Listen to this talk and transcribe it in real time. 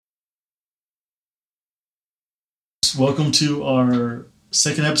folks. Welcome to our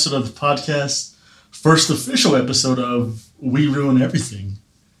second episode of the podcast. First official episode of We Ruin Everything,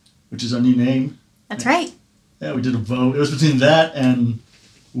 which is our new name. That's right. Yeah, we did a vote. It was between that and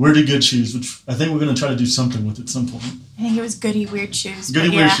Where Do Good Shoes, which I think we're going to try to do something with at some point. I think it was Goody Weird Shoes. Goody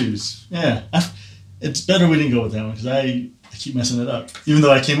Weird Shoes. Yeah. It's better we didn't go with that one because I keep messing it up. Even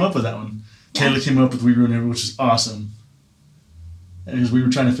though I came up with that one. Yeah. Kayla came up with We Ruin Everything, which is awesome. Because we were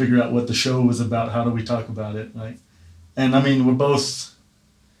trying to figure out what the show was about. How do we talk about it? And I mean, we're both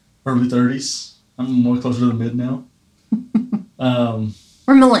early 30s. I'm more closer to the mid now.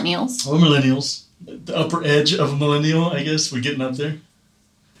 We're millennials. We're millennials. The upper edge of a millennial, I guess. We're getting up there.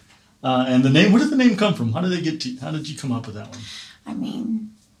 And the name, where did the name come from? How did you come up with that one? I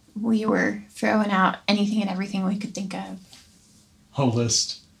mean, we were throwing out anything and everything we could think of. Whole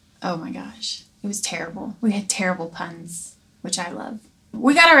list. Oh my gosh. It was terrible. We had terrible puns, which I love.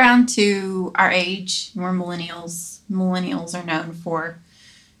 We got around to our age. We're millennials. Millennials are known for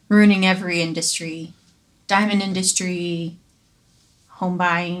ruining every industry. Diamond industry, home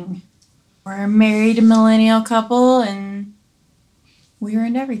buying. We're a married millennial couple, and we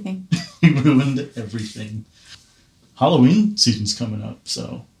ruined everything. We ruined everything. Halloween season's coming up,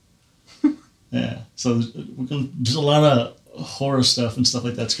 so yeah. So there's a lot of horror stuff and stuff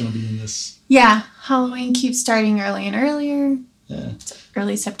like that's going to be in this. Yeah, Halloween keeps starting early and earlier. Yeah. It's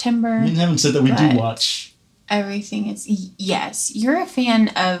early September. I mean, having said that, we do watch. Everything is, yes. You're a fan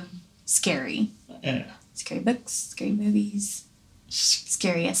of scary. Yeah. Scary books, scary movies,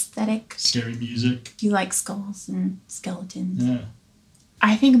 scary aesthetic. Scary music. You like skulls and skeletons. Yeah.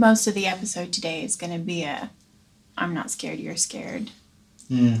 I think most of the episode today is going to be I'm not scared, you're scared.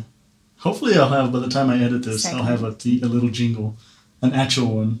 Yeah. Hopefully I'll have, by the time I edit this, I'll have a little jingle. An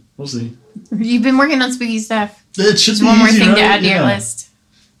actual one. We'll see. You've been working on spooky stuff. It should be one more easy, thing right? to add to your list.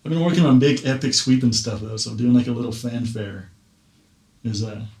 I've been working on big, epic, sweeping stuff, though, so doing like a little fanfare is,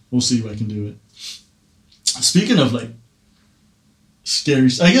 we'll see if I can do it. Speaking of, like,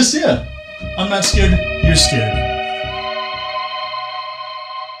 scary, I guess, yeah. I'm not scared, you're scared.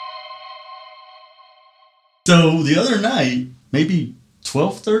 So, the other night, maybe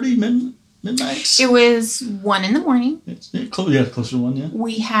 12:30, midnight? It was 1 a.m. Closer to 1, yeah.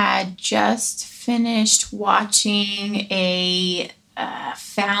 We had just finished watching a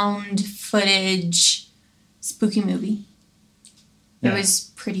found footage spooky movie. Yeah. It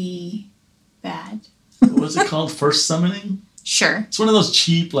was pretty bad. What was it called? First Summoning? Sure. It's one of those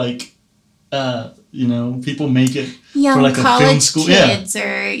cheap, like, people make it young for like a film school. Kids or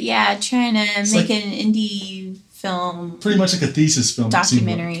trying to it's make like, an indie film. Pretty much like a thesis film.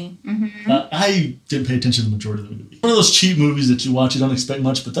 Documentary. Like. Mm-hmm. I didn't pay attention to the majority of the movie. One of those cheap movies that you watch, you don't expect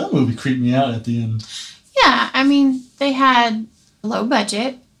much, but that movie creeped me out at the end. Yeah, I mean, they had low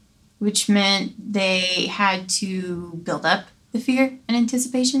budget, which meant they had to build up the fear and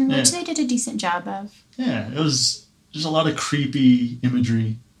anticipation, which they did a decent job of. Yeah, there's a lot of creepy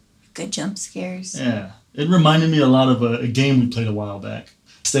imagery. Good jump scares. Yeah. It reminded me a lot of a game we played a while back,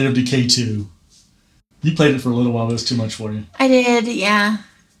 State of Decay 2. You played it for a little while, but it was too much for you. I did, yeah.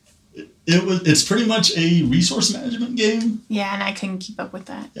 It's pretty much a resource management game. Yeah, and I couldn't keep up with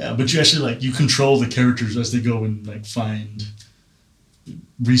that. Yeah, but you actually, you control the characters as they go and, find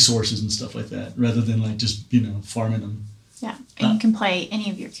resources and stuff like that, rather than, just, farming them. Yeah, and you can play any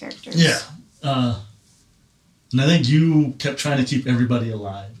of your characters. Yeah. And I think you kept trying to keep everybody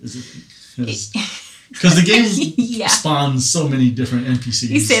alive. Because the game spawns so many different NPCs.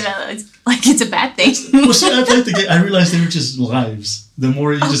 You say that like it's a bad thing. Well, see, I played the game. I realized they were just lives. The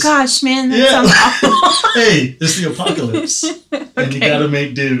more you just... Oh, gosh, man. That sounds awful. Hey, it's the apocalypse. And you got to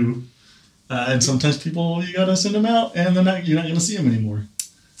make do. And sometimes people, you got to send them out, and you're not going to see them anymore.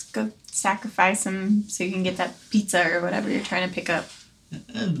 Let's go sacrifice them so you can get that pizza or whatever you're trying to pick up.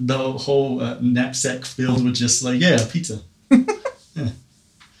 And the whole knapsack filled with just pizza. Yeah.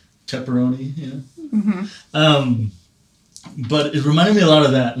 Pepperoni, Mm-hmm. But it reminded me a lot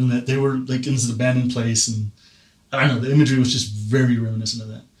of that, and that they were in this abandoned place, and I don't know, the imagery was just very reminiscent of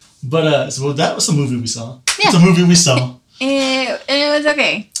that. But so that was a movie we saw. Yeah. It's a movie we saw. It was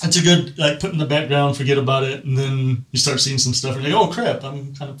okay. It's a good put in the background, forget about it, and then you start seeing some stuff, and you're like, oh crap,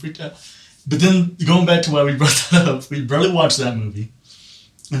 I'm kind of freaked out. But then going back to why we brought that up, we barely watched that movie,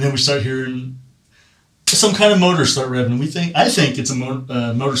 and then we start hearing some kind of motor start revving. I think it's a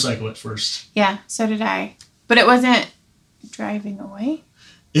motorcycle at first. Yeah, so did I. But it wasn't driving away.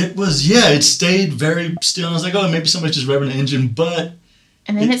 It was, it stayed very still. And I was like, oh, maybe somebody's just revving the engine, but...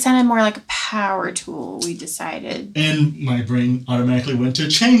 And then it sounded more like a power tool, we decided. And my brain automatically went to a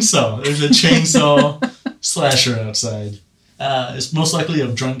chainsaw. There's a chainsaw slasher outside. It's most likely a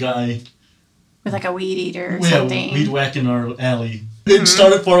drunk guy With like a weed eater or something. Weed whack in our alley. It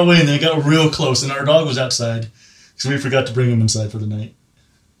started far away and then it got real close, and our dog was outside, so we forgot to bring him inside for the night.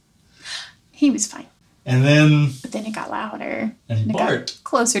 He was fine. And then... But then it got louder. And he barked. Got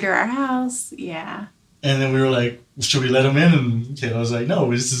closer to our house. Yeah. And then we were like, should we let him in? And Kayla was like,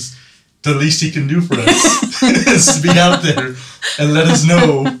 no, this is the least he can do for us. Is to be out there and let us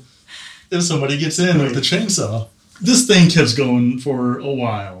know if somebody gets in with the chainsaw. This thing kept going for a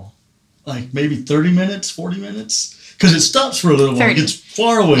while. Like maybe 30 minutes, 40 minutes. Because it stops for a little while. It gets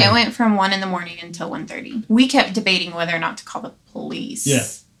far away. It went from 1 in the morning until 1:30. We kept debating whether or not to call the police. Yeah.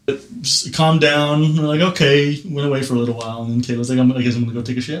 Just calmed down. We're like, okay. Went away for a little while. And then Kayla's like, I guess I'm going to go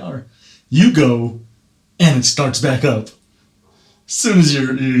take a shower. You go, and it starts back up. As soon as you're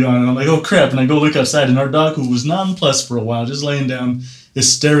gone, and I'm like, oh crap. And I go look outside, and our dog, who was nonplussed for a while, just laying down,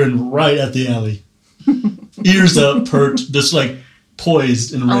 is staring right at the alley. Ears up, perked, just like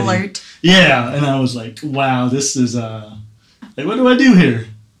poised and ready. Alert. Yeah, and I was like, wow, this is, like, what do I do here?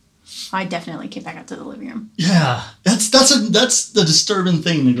 I definitely came back out to the living room. Yeah, that's the disturbing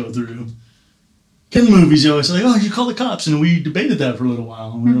thing to go through. In movies, you always say, oh, you call the cops, and we debated that for a little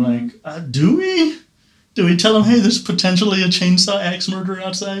while, and we were like, do we? Do we tell them, hey, there's potentially a chainsaw axe murderer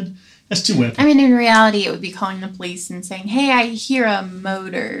outside? That's too weapons. I mean, in reality, it would be calling the police and saying, hey, I hear a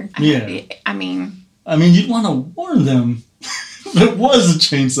motor. Yeah. I mean, you'd want to warn them. It was a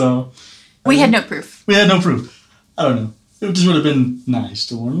chainsaw. We had no proof. We had no proof. I don't know. It just would have been nice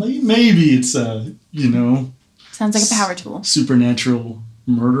to warn. Like, maybe it's Sounds like a power tool. Supernatural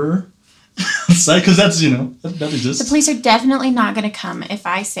murderer. Because that's, that exists. The police are definitely not going to come if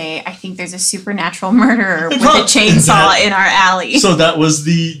I say I think there's a supernatural murderer with a chainsaw in our alley. So that was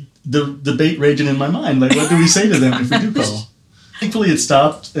the debate raging in my mind. Like, what do we say to them if we do call? Thankfully, it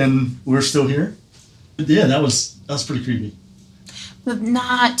stopped, and we're still here. But yeah, that was pretty creepy. But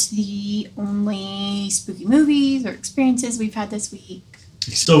not the only spooky movies or experiences we've had this week.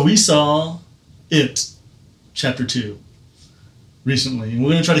 So we saw It, Chapter 2, recently. And we're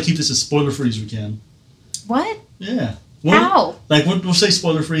going to try to keep this as spoiler-free as we can. What? Yeah. How? Like, we'll say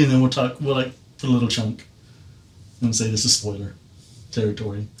spoiler-free, and then we'll put a little chunk and say this is spoiler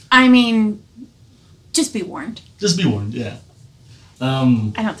territory. I mean, just be warned. Just be warned, yeah.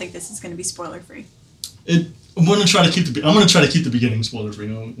 I don't think this is going to be spoiler-free. I'm going to try to keep the beginning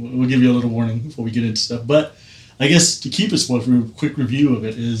spoiler-free. We'll give you a little warning before we get into stuff. But I guess to keep it spoiler-free, a quick review of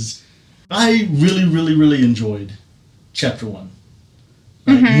it is I really, really, really enjoyed Chapter 1.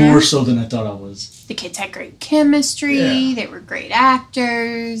 Right? More so than I thought I was. The kids had great chemistry. Yeah. They were great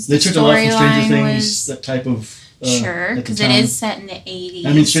actors. They took a lot from Stranger Things, that type of... sure, because it is set in the 80s.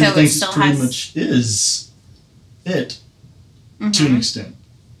 I mean, Stranger Things pretty much is it, to an extent.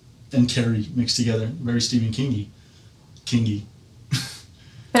 And Carrie mixed together. Very Stephen Kingy.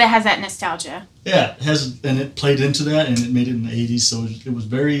 But it has that nostalgia. Yeah, it has, and it played into that, and it made it in the 80s, so it was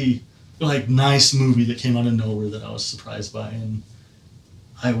very, nice movie that came out of nowhere that I was surprised by, and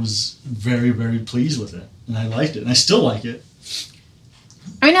I was very, very pleased with it, and I liked it, and I still like it.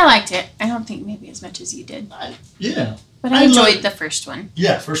 I mean, I liked it. I don't think maybe as much as you did. Yeah. But I enjoyed the first one.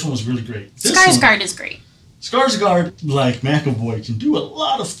 Yeah, first one was really great. Skarsgård is great. Skarsgård, like McAvoy, can do a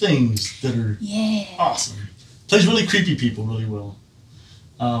lot of things that are awesome. Plays really creepy people really well.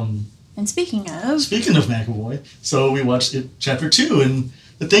 And speaking of McAvoy, so we watched It Chapter 2, and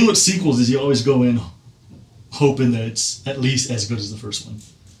the thing with sequels is you always go in hoping that it's at least as good as the first one.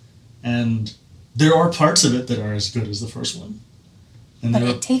 And there are parts of it that are as good as the first one. But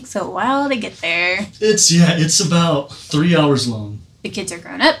it takes a while to get there. It's about 3 hours long. The kids are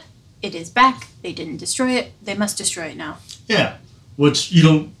grown up. It is back. They didn't destroy it. They must destroy it now. Yeah. Which,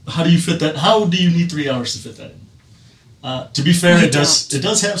 how do you fit that? How do you need 3 hours to fit that in? To be fair, it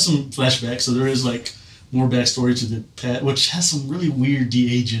does have some flashbacks, so there is more backstory to the past, which has some really weird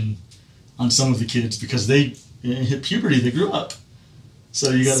de-aging on some of the kids because they hit puberty, they grew up. So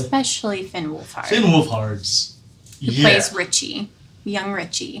you got especially Finn Wolfhard. Finn Wolfhard's who plays Richie, young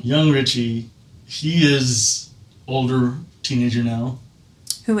Richie. Young Richie, he is older teenager now.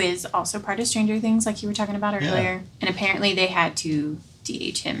 Who is also part of Stranger Things, like you were talking about earlier. Yeah. And apparently they had to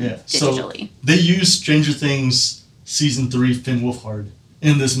de-age him digitally. So they used Stranger Things Season 3 Finn Wolfhard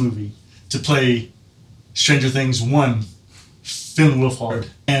in this movie to play Stranger Things 1 Finn Wolfhard.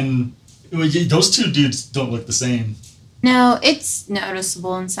 And those two dudes don't look the same. No, it's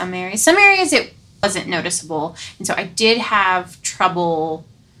noticeable in some areas. Some areas it wasn't noticeable. And so I did have trouble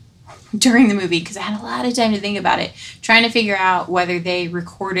during the movie because I had a lot of time to think about it, trying to figure out whether they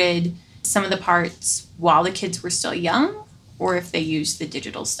recorded some of the parts while the kids were still young or if they used the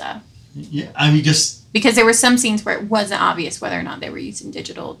digital stuff. Yeah, I mean, just Because there were some scenes where it wasn't obvious whether or not they were using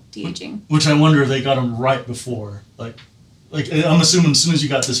digital de-aging. which I wonder if they got them right before. Like I'm assuming as soon as you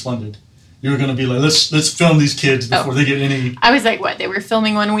got this funded, you were going to be like, let's film these kids before they get any. I was like, what? They were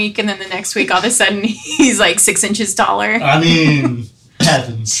filming one week, and then the next week, all of a sudden, he's like 6 inches taller. I mean, it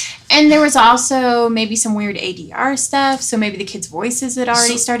happens. And there was also maybe some weird ADR stuff, so maybe the kids' voices had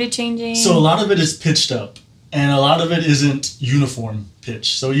already started changing. So a lot of it is pitched up, and a lot of it isn't uniform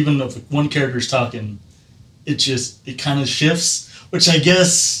pitch. So even if one character's talking, it kind of shifts, which I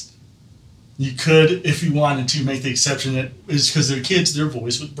guess you could, if you wanted to, make the exception that is because they're kids, their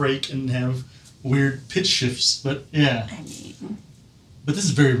voice would break and have weird pitch shifts. But yeah. I mean, but this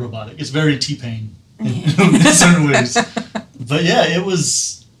is very robotic. It's very T-Pain in certain ways. But yeah, it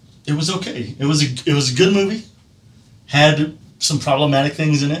was okay. It was a good movie. Had some problematic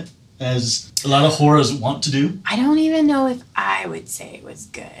things in it, as a lot of horrors want to do. I don't even know if I would say it was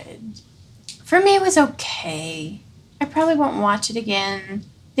good. For me, it was okay. I probably won't watch it again.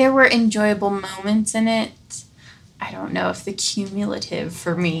 There were enjoyable moments in it. I don't know if the cumulative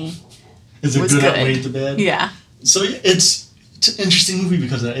for me is it was good good. Outweigh the bad? Yeah. So it's an interesting movie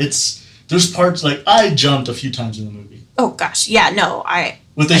because of that. There's parts like I jumped a few times in the movie. Oh gosh, yeah, no, I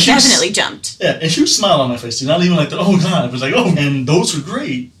huge, definitely jumped. Yeah, a huge smile on my face too. Not even like oh god, it was like and those were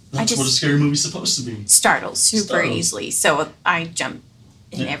great. That's what a scary movie's supposed to be. Startled super easily, so I jumped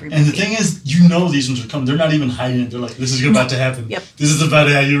in every movie. And the thing is, these ones are coming. They're not even hiding it. They're like, this is about to happen. Yep. This is about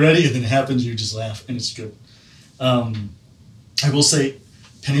to happen. Are you ready? And then it happens. You just laugh, and it's good. I will say,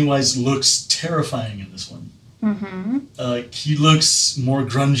 Pennywise looks terrifying in this one. Mm-hmm. He looks more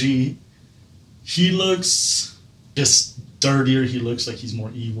grungy. He looks just dirtier. He looks like he's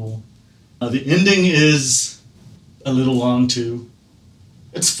more evil. The ending is a little long too.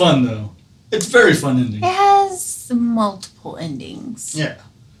 It's fun though. It's a very fun ending. It has multiple endings. Yeah,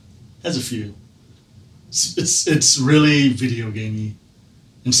 has a few. It's really video gamey,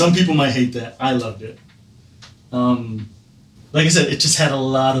 and some people might hate that. I loved it. Like I said, it just had a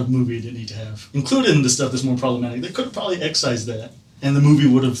lot of movie it didn't need to have, including the stuff that's more problematic. They could have probably excised that, and the movie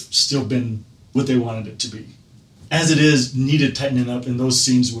would have still been what they wanted it to be. As it is, needed tightening up, and those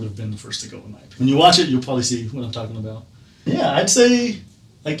scenes would have been the first to go, in my opinion. When you watch it, you'll probably see what I'm talking about. Yeah, I'd say,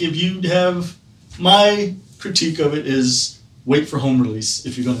 like, if you have... My critique of it is wait for home release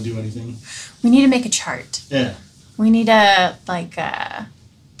if you're going to do anything. We need to make a chart. Yeah. We need the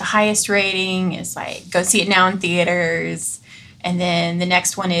highest rating is, like, go see it now in theaters. And then the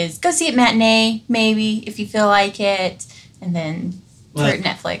next one is go see it matinee, maybe, if you feel like it. And then for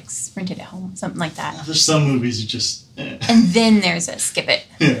Netflix, rent it at home, something like that. There's some movies you just... And then there's a skip it.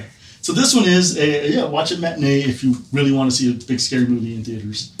 Yeah. So this one is, watch it matinee if you really want to see a big scary movie in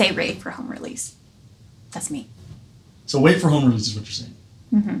theaters. They rave for home release. That's me. So wait for home release is what you're saying.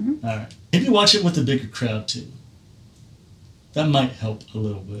 Mm-hmm. All right. Maybe watch it with a bigger crowd too. That might help a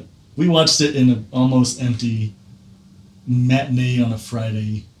little bit. We watched it in an almost empty matinee on a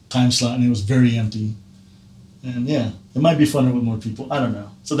Friday time slot, and it was very empty. And yeah, it might be funner with more people. I don't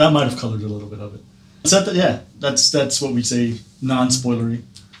know. So that might have colored a little bit of it. Except that, that's what we say, non-spoilery.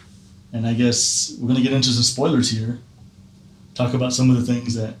 And I guess we're going to get into some spoilers here. Talk about some of the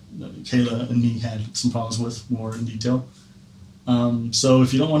things that Kayla and me had some problems with more in detail. So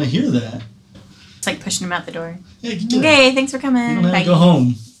if you don't want to hear that... It's like pushing them out the door. Yeah, okay, thanks for coming. You don't have to go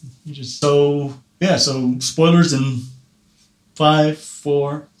home. So spoilers in 5,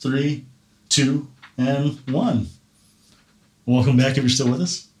 4, 3, 2, and 1. Welcome back if you're still with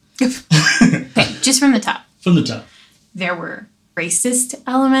us. Okay, just from the top. From the top. There were racist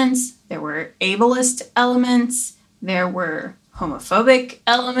elements. There were ableist elements. There were homophobic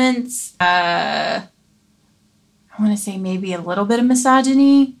elements. I want to say maybe a little bit of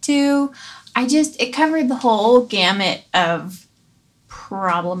misogyny too. It covered the whole gamut of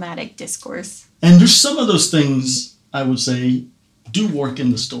problematic discourse. And there's some of those things, I would say, do work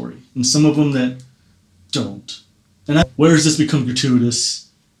in the story. And some of them that don't. And where does this become gratuitous?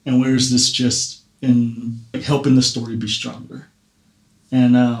 And where is this just in helping the story be stronger?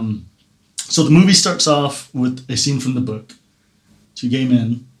 And so the movie starts off with a scene from the book. 2 gay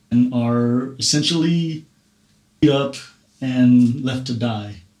men and are essentially beat up and left to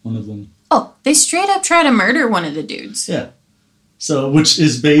die, one of them. Oh, they straight up try to murder one of the dudes. Yeah. So, which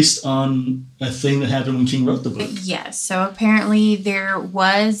is based on a thing that happened when King wrote the book. Yes. So apparently there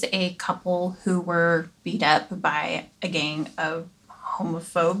was a couple who were beat up by a gang of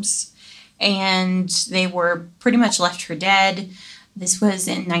homophobes, and they were pretty much left for dead. This was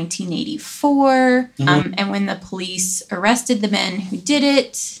in 1984. Mm-hmm. And when the police arrested the men who did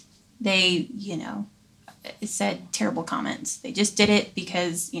it, they, said terrible comments. They just did it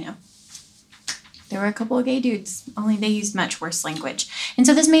because, There were a couple of gay dudes, only they used much worse language. And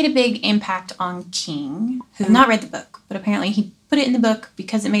so this made a big impact on King, who not read the book, but apparently he put it in the book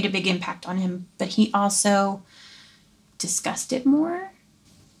because it made a big impact on him. But he also discussed it more.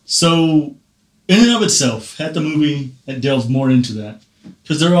 So, in and of itself, had the movie delved more into that?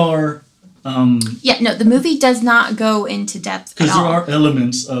 Because there are... the movie does not go into depth at all. Because there are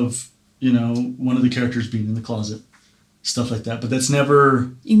elements of, one of the characters being in the closet. Stuff like that, but that's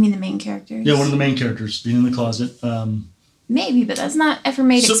never... You mean the main characters? Yeah, one of the main characters being in the closet. Maybe, but that's not ever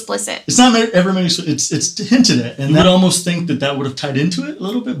made explicit. It's not ever made explicit. It's hinted at, and you would almost think that would have tied into it a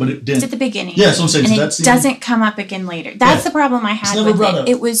little bit, but it didn't. It's at the beginning. Yeah, so I'm saying. And it doesn't come up again later. That's the problem I had with it.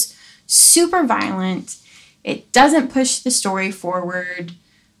 It was super violent. It doesn't push the story forward.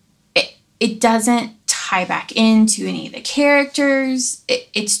 It doesn't tie back into any of the characters.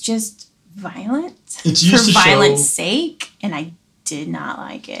 It's just violent. It's used for violence sake, and I did not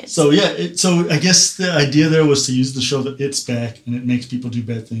like it. So so I guess the idea there was to use the show that it's back and it makes people do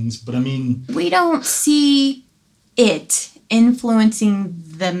bad things. But I mean, we don't see it influencing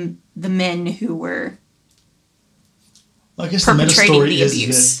the men who were. Well, I guess the meta story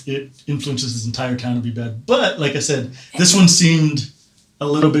is that it influences this entire town to be bad. But like I said, this one seemed a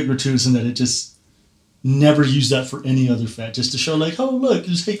little bit gratuitous in that it just never used that for any other fact, just to show like, oh look,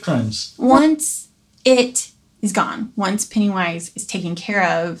 there's hate crimes. Once it is gone, once Pennywise is taken care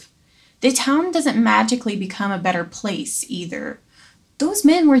of, the town doesn't magically become a better place either. Those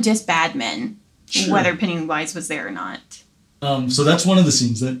men were just bad men, whether Pennywise was there or not. So that's one of the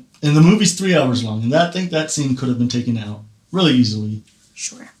scenes and the movie's 3 hours long, and I think that scene could have been taken out really easily.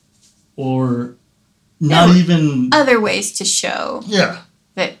 Sure. Or not even... Other ways to show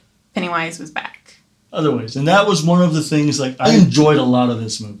that Pennywise was back. Other ways. And that was one of the things, like, I enjoyed a lot of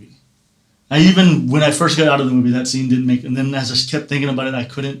this movie. When I first got out of the movie, that scene didn't make... And then as I kept thinking about it, I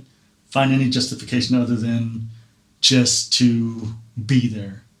couldn't find any justification other than just to be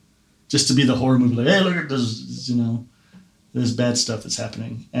there. Just to be the horror movie. Like, hey, look at this, there's bad stuff that's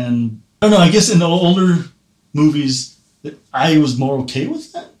happening. And, I don't know, I guess in the older movies, I was more okay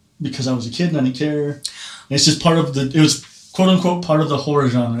with that because I was a kid and I didn't care. And it's just part of it was quote-unquote part of the horror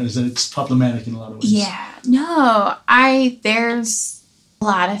genre is that it's problematic in a lot of ways. Yeah. No, there's a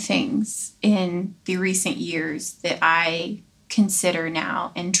lot of things in the recent years that I consider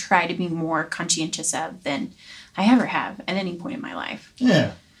now and try to be more conscientious of than I ever have at any point in my life.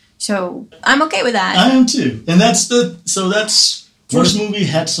 Yeah. So I'm okay with that. I am too. And first movie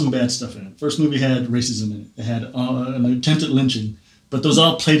had some bad stuff in it. First movie had racism in it. It had an attempt at lynching, but those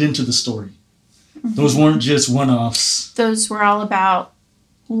all played into the story. Mm-hmm. Those weren't just one-offs. Those were all about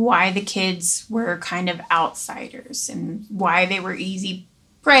why the kids were kind of outsiders and why they were easy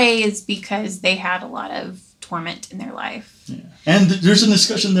prey is because they had a lot of torment in their life. Yeah. And there's a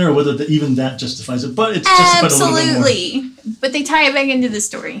discussion there whether even that justifies it, but it's justified a little bit more. Absolutely. But they tie it back into the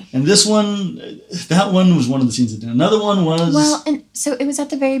story. And that one was one of the scenes that did. Another one was... Well, and so it was at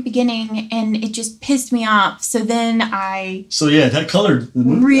the very beginning, and it just pissed me off. So then that colored the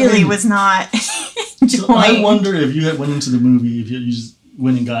movie. Really was not enjoying. So I wonder if you had went into the movie, if you just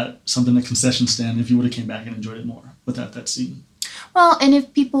went and got something at a concession stand, if you would have came back and enjoyed it more without that scene. Well, and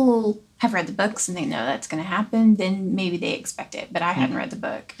if people have read the books and they know that's going to happen, then maybe they expect it. But I hadn't read the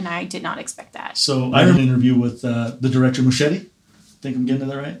book, and I did not expect that. So I heard an interview with the director, Muschietti. I think I'm getting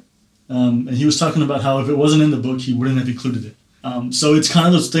that right. And he was talking about how if it wasn't in the book, he wouldn't have included it. So it's kind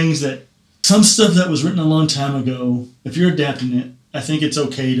of those things that some stuff that was written a long time ago, if you're adapting it, I think it's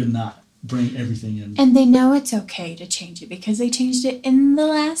okay to not bring everything in. And they know it's okay to change it because they changed it in the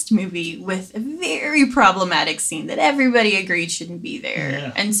last movie with a very problematic scene that everybody agreed shouldn't be there.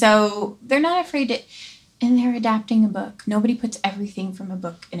 Yeah. And so they're not afraid to... And they're adapting a book. Nobody puts everything from a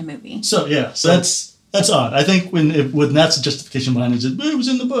book in a movie. So that's odd. I think when that's the justification behind it, it was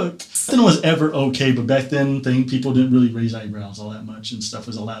in the book. Then it was ever okay, but back then people didn't really raise eyebrows all that much and stuff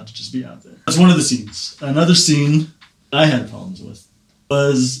was allowed to just be out there. That's one of the scenes. Another scene I had problems with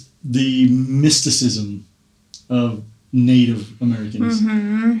was the mysticism of Native Americans,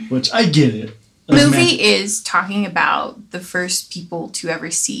 which I get it. The movie is talking about the first people to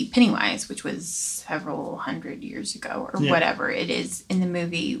ever see Pennywise, which was several hundred years ago or whatever it is in the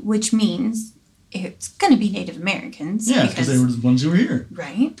movie, which means it's going to be Native Americans. Yeah, because they were the ones who were here.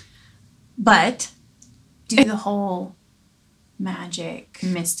 Right. But do the whole magic,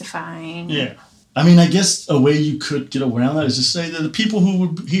 mystifying. Yeah. I mean, I guess a way you could get around that is to say that the people who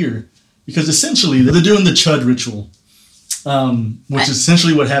were here, because essentially they're doing the Chud ritual, which is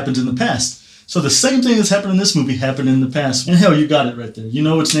essentially what happens in the past. So the same thing that's happened in this movie happened in the past. And hell, you got it right there. You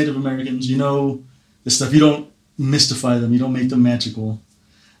know it's Native Americans. You know this stuff. You don't mystify them. You don't make them magical.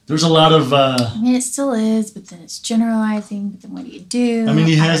 There's a lot of. I mean, it still is, but then it's generalizing. But then what do you do? I mean,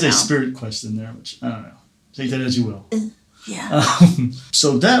 he has don't a know. spirit quest in there, which I don't know. Take that as you will. Yeah.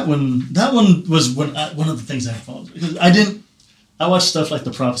 So that one was one of the things I followed because I watched stuff like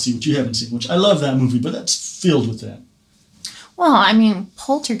The Prophecy, which you haven't seen, which I love that movie, but that's filled with that. Well, I mean,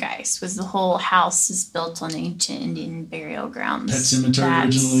 Poltergeist was the whole house is built on ancient Indian burial grounds. Pet Cemetery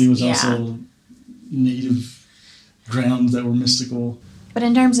originally was also native grounds that were mystical. But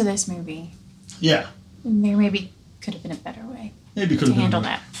in terms of this movie, Yeah, there maybe could have been a better way maybe could to have been handle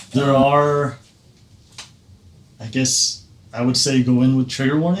better. that. There are, I guess, I would say go in with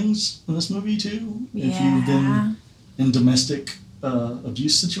trigger warnings in this movie too. If you've been in domestic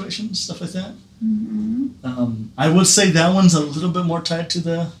abuse situations, stuff like that. Mm-hmm. I would say that one's a little bit more tied to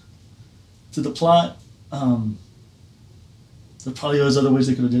the plot. There probably was other ways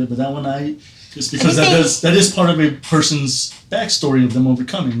they could have did it, but that one just because that is part of a person's backstory of them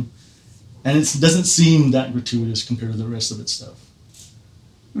overcoming, and it doesn't seem that gratuitous compared to the rest of its stuff.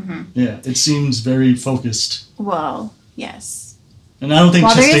 Mm-hmm. Yeah, it seems very focused. Well, yes. And I don't think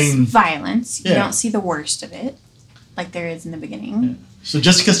While there is Chastain. violence, you Yeah. don't see the worst of it, like there is in the beginning. Yeah. So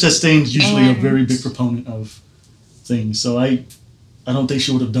Jessica Chastain's usually a And- very big proponent of things. So I don't think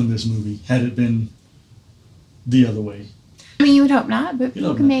she would have done this movie had it been the other way. I mean, you would hope not, but You people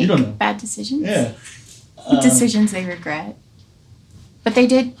don't can know. You make don't know. bad decisions. Yeah. Decisions they regret. But they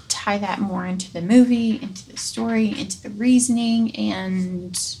did tie that more into the movie, into the story, into the reasoning,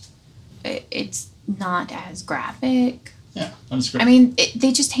 and it's not as graphic. Yeah, that's great. I mean,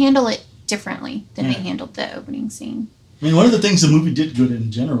 they just handle it differently than they Yeah. handled the opening scene. I mean, one of the things the movie did good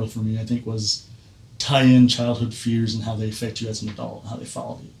in general for me, I think, was tie in childhood fears and how they affect you as an adult, how they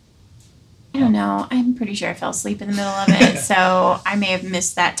follow you. I don't know. I'm pretty sure I fell asleep in the middle of it, so I may have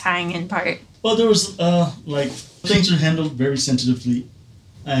missed that tying in part. Well, there was, like, things are handled very sensitively,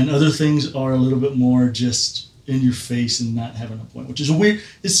 and other things are a little bit more just in your face and not having a point, which is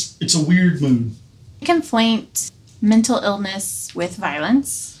it's a weird mood. Conflate mental illness with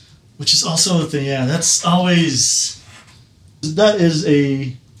violence. Which is also a thing, yeah, that is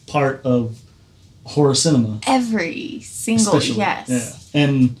a part of horror cinema. Every single, Especially. yes. Yeah.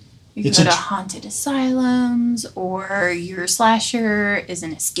 And You it's go to haunted asylums, or your slasher is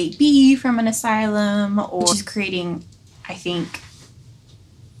an escapee from an asylum, or just creating, I think,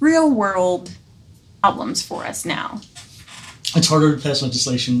 real world problems for us now. it's harder to pass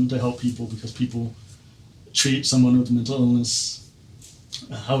legislation to help people because people treat someone with mental illness,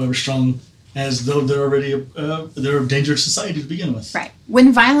 however strong, as though they're already they're a danger to society to begin with. Right.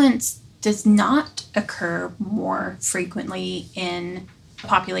 When violence does not occur more frequently in a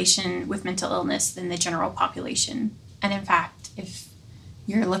population with mental illness than the general population. And in fact, if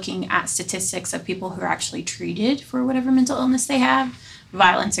you're looking at statistics of people who are actually treated for whatever mental illness they have,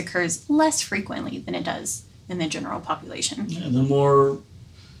 violence occurs less frequently than it does in the general population. Yeah, they're more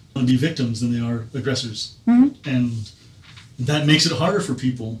going to be victims than they are aggressors. Mm-hmm. And that makes it harder for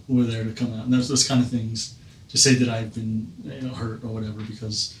people who are there to come out. And there's those kind of things to say that I've been hurt or whatever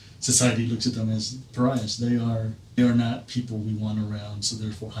because society looks at them as pariahs. They are not people we want around, so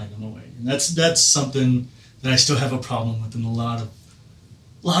therefore hide them away. And that's something that I still have a problem with, and a lot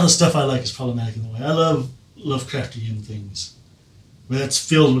of stuff I like is problematic in the way. I love Lovecraftian things, but that's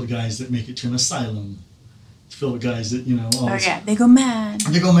filled with guys that make it to an asylum. It's filled with guys that They go mad.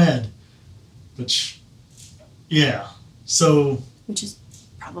 they go mad. Which, yeah. So Which is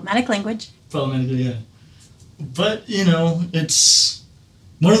problematic language. problematically, yeah. But it's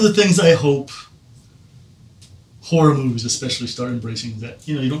one of the things I hope horror movies especially start embracing, that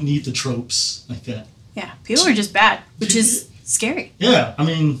you don't need the tropes like that. Yeah, people are just bad, which is scary. Yeah, I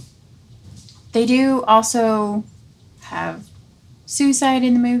mean, They do also have suicide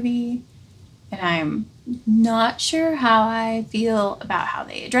in the movie, and I'm not sure how I feel about how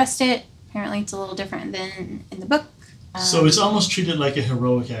they addressed it. Apparently it's a little different than in the book. so it's almost treated like a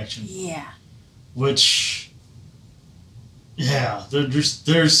heroic action, Yeah. which, yeah,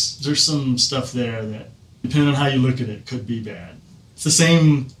 there's some stuff there that, depending on how you look at it, could be bad. It's the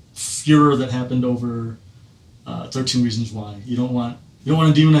same furor that happened over 13 Reasons Why. You don't want to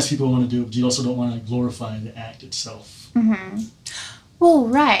demonize people who want to do it, but you also don't want to glorify the act itself. Mm-hmm. Well,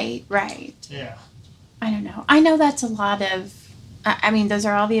 right. Yeah. I don't know. I know that's a lot of... I mean, those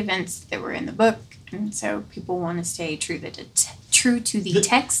are all the events that were in the book, and so people want to stay true to the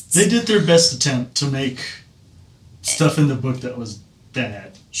texts. They did their best attempt to make stuff in the book that was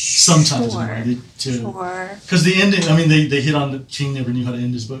bad. Sometimes, anyway. Sure. Because the ending, I mean, they hit on the King never knew how to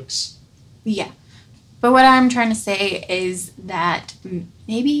end his books. Yeah. But what I'm trying to say is that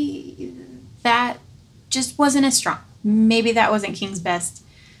maybe that just wasn't as strong. Maybe that wasn't King's best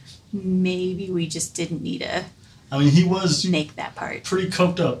maybe we just didn't need to I mean, he was make that part. pretty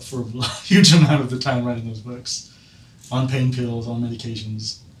coked up for a huge amount of the time writing those books, on pain pills, on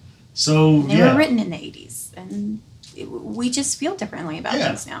medications. So They were written in the 80s, and we just feel differently about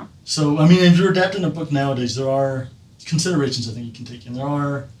things now. So, I mean, if you're adapting a book nowadays, there are considerations I think you can take in. There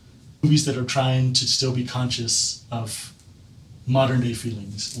are movies that are trying to still be conscious of modern day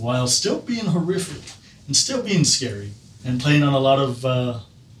feelings while still being horrific and still being scary and playing on a lot of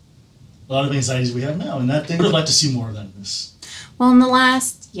anxieties we have now. And I think I'd like to see more of that in this. Well, in the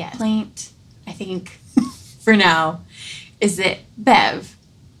last complaint, I think, for now, is that Bev,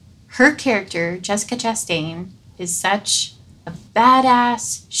 her character, Jessica Chastain, is such a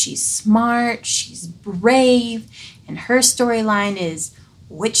badass. She's smart, she's brave, and her storyline is,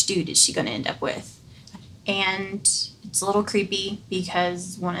 which dude is she going to end up with? And it's a little creepy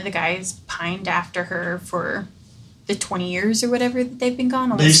because one of the guys pined after her for the 20 years or whatever that they've been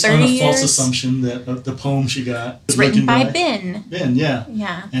gone, almost Based 30 on a years. false assumption that the poem she got It's written by Ben. Ben, yeah.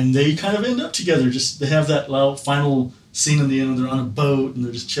 Yeah. And they kind of end up together. They have that final scene in the end where they're on a boat and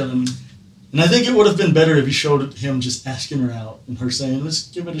they're just chilling. And I think it would have been better if you showed him just asking her out and her saying, let's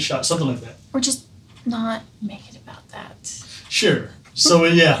give it a shot, something like that. Or just not make it about that. Sure. So,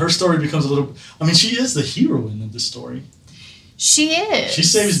 yeah, her story becomes a little... I mean, she is the heroine of this story. She is. She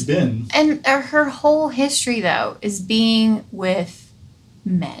saves Ben. And her whole history, though, is being with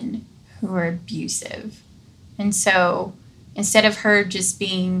men who are abusive. And so instead of her just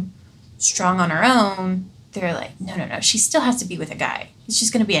being strong on her own, they're like, no, she still has to be with a guy. He's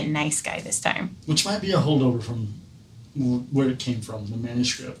just going to be a nice guy this time. Which might be a holdover from where it came from, the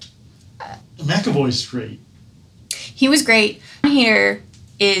manuscript. McAvoy's great. He was great. Here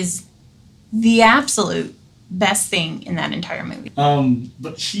is the absolute best thing in that entire movie.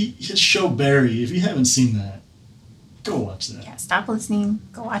 But his show Barry, if you haven't seen that, go watch that. Yeah, stop listening.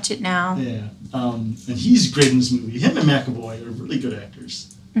 Go watch it now. Yeah. And he's great in this movie. Him and McAvoy are really good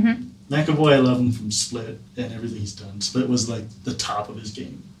actors. Mm-hmm. McAvoy, I love him from Split and everything he's done. Split was like the top of his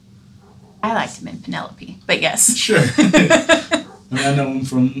game. I liked him in Penelope, but yes. Sure. I mean, I know him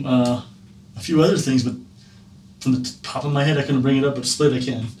from a few other things, but from the top of my head, I couldn't bring it up, but Split I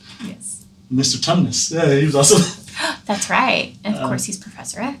can. Yes. Mr. Tumnus. Yeah, he was also... That's right. And of course, he's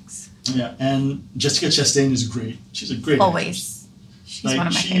Professor X. Yeah, and Jessica Chastain is great. She's a great Always. actress. She's one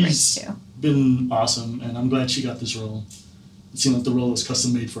of my favorites, too. Been awesome, and I'm glad she got this role. It seemed like the role was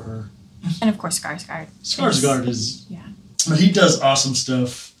custom made for her. And of course, Skarsgård. Skarsgård is... Yeah. But he does awesome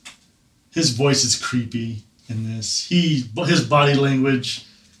stuff. His voice is creepy in this. His body language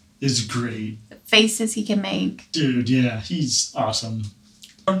is great. The faces he can make. Dude, yeah, he's awesome.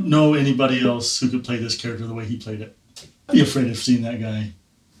 I don't know anybody else who could play this character the way he played it. I'd be afraid of seeing that guy.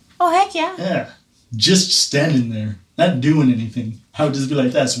 Oh, heck yeah. Yeah. Just standing there, not doing anything. I would just be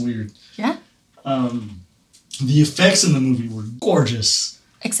like, that's weird. Yeah. The effects in the movie were gorgeous.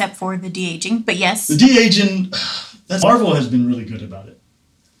 Except for the de-aging, but yes. The de-aging, Marvel has been really good about it.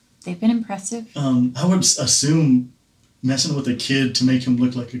 They've been impressive. I would assume messing with a kid to make him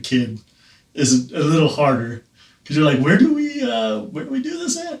look like a kid is a little harder. Because you're like, where do we do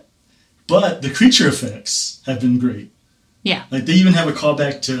this at? But the creature effects have been great. Yeah. Like, they even have a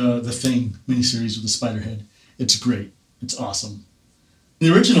callback to the Thing miniseries with the Spiderhead. It's great. It's awesome. In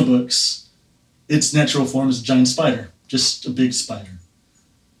the original books, its natural form is a giant spider. Just a big spider.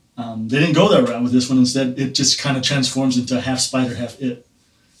 They didn't go that route with this one. Instead, it just kind of transforms into half spider,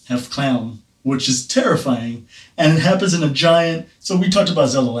 half clown, which is terrifying. And it happens in a giant... So we talked about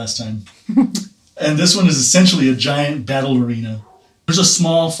Zelda last time. And this one is essentially a giant battle arena. There's a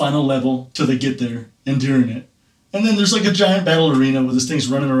small final level till they get there and during it. And then there's like a giant battle arena where this thing's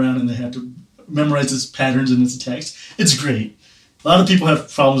running around and they have to memorize its patterns and its attacks. It's great. A lot of people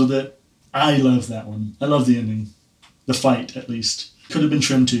have problems with it. I love that one. I love the ending. The fight, at least. Could have been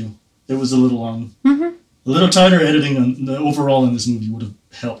trimmed too. It was a little long. Mm-hmm. A little tighter editing on the overall in this movie would have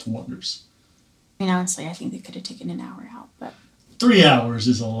helped wonders. I mean, honestly, I think they could have taken an hour out, but... 3 hours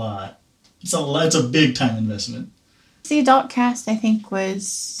is a lot. It's a big time investment. The adult cast, I think,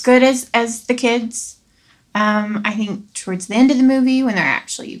 was good as the kids. I think towards the end of the movie, when they're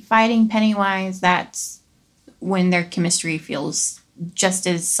actually fighting Pennywise, that's when their chemistry feels just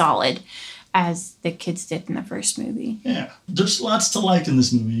as solid as the kids did in the first movie. Yeah. There's lots to like in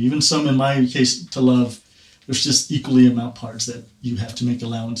this movie. Even some, in my case, to love. There's just equally amount parts that you have to make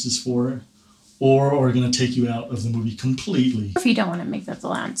allowances for or are going to take you out of the movie completely. If you don't want to make those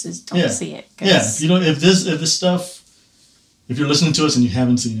allowances, don't see it. Yeah. If this stuff, if you're listening to us and you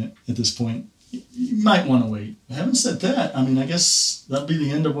haven't seen it at this point, you might want to wait. Having said that, I mean, I guess that'll be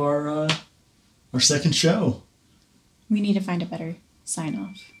the end of our second show. We need to find a better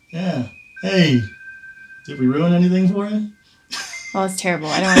sign-off. Yeah. Hey, did we ruin anything for you? Well, it's terrible.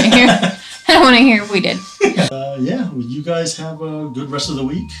 I don't want to hear. I don't want to hear if we did. Yeah. Well, you guys have a good rest of the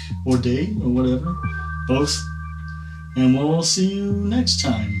week or day or whatever, both, and we'll see you next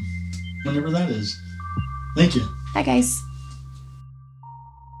time, whenever that is. Thank you. Bye, guys.